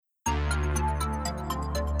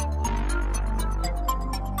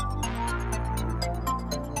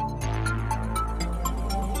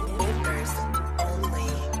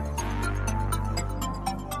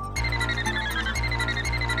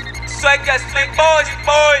é que assim,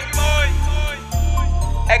 boy.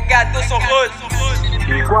 É que ADILSON Road.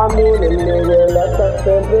 Com a mina negra, ela tá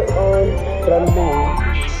sempre on pra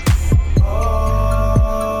mim.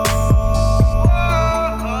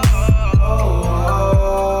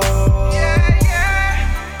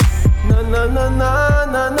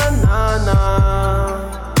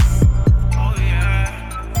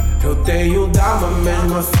 Eu tenho dama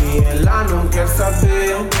mesmo assim, ela não quer saber.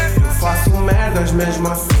 Eu faço merdas mesmo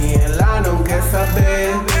assim, ela não quer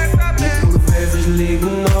saber. E por vezes lhe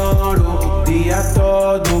ignoro o dia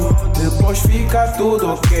todo. Depois fica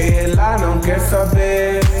tudo ok, ela não quer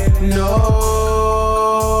saber.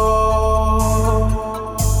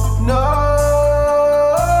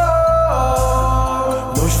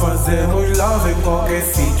 Nós fazemos love em qualquer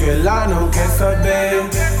sítio, ela não quer saber.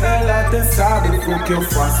 Ela até sabe o que eu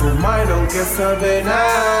faço, mas não quer saber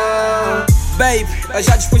não. Baby, eu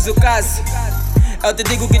já dispus do caso. Eu te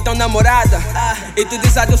digo que tão namorada. E tu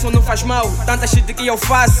diz ADILSON não faz mal. Tanta shit que eu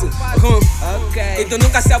faço. E tu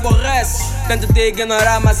nunca se aborrece. Tento te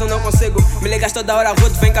ignorar, mas eu não consigo. Me ligas toda hora,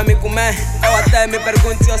 Ruth, vem cá me comer. Eu até me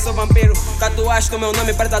pergunto se eu sou vampiro. Tatuaste o meu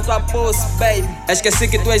nome perto da tua pulse, baby. Esqueci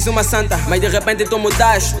que tu és uma santa, mas de repente tu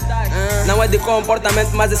mudaste. Não é de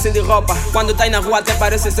comportamento, mas assim de roupa. Quando tá aí na rua até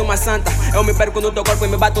pareces uma santa. Eu me perco no teu corpo e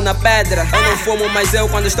me bato na pedra. Eu não fumo, mas eu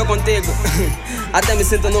quando estou contigo até me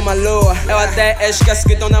sinto numa lua. Eu até esqueço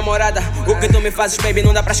que tô namorada. O que tu me fazes, baby,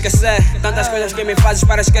 não dá pra esquecer. Tantas coisas que me fazes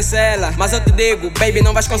para esquecer ela. Mas eu te digo, baby,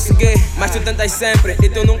 não vais conseguir. Mas tu tentas sempre e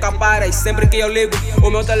tu nunca paras. Sempre que eu ligo o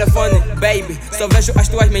meu telefone, baby, só vejo as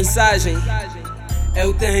tuas mensagens.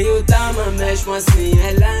 Eu tenho dama mesmo assim,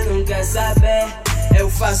 ela não quer saber. Eu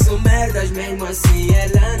faço merdas mesmo assim,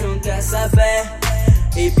 ela não quer saber.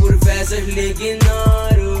 E por vezes lhe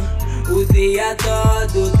ignoro o dia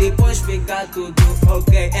todo, depois fica tudo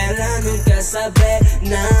ok. Ela não quer saber,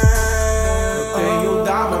 não. Eu tenho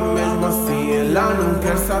dama mesmo assim, ela não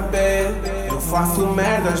quer saber. Eu faço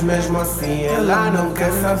merdas mesmo assim, ela não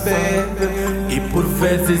quer saber. E por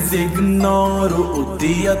vezes ignoro o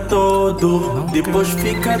dia todo, depois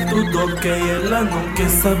fica tudo ok. Ela não quer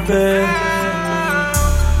saber.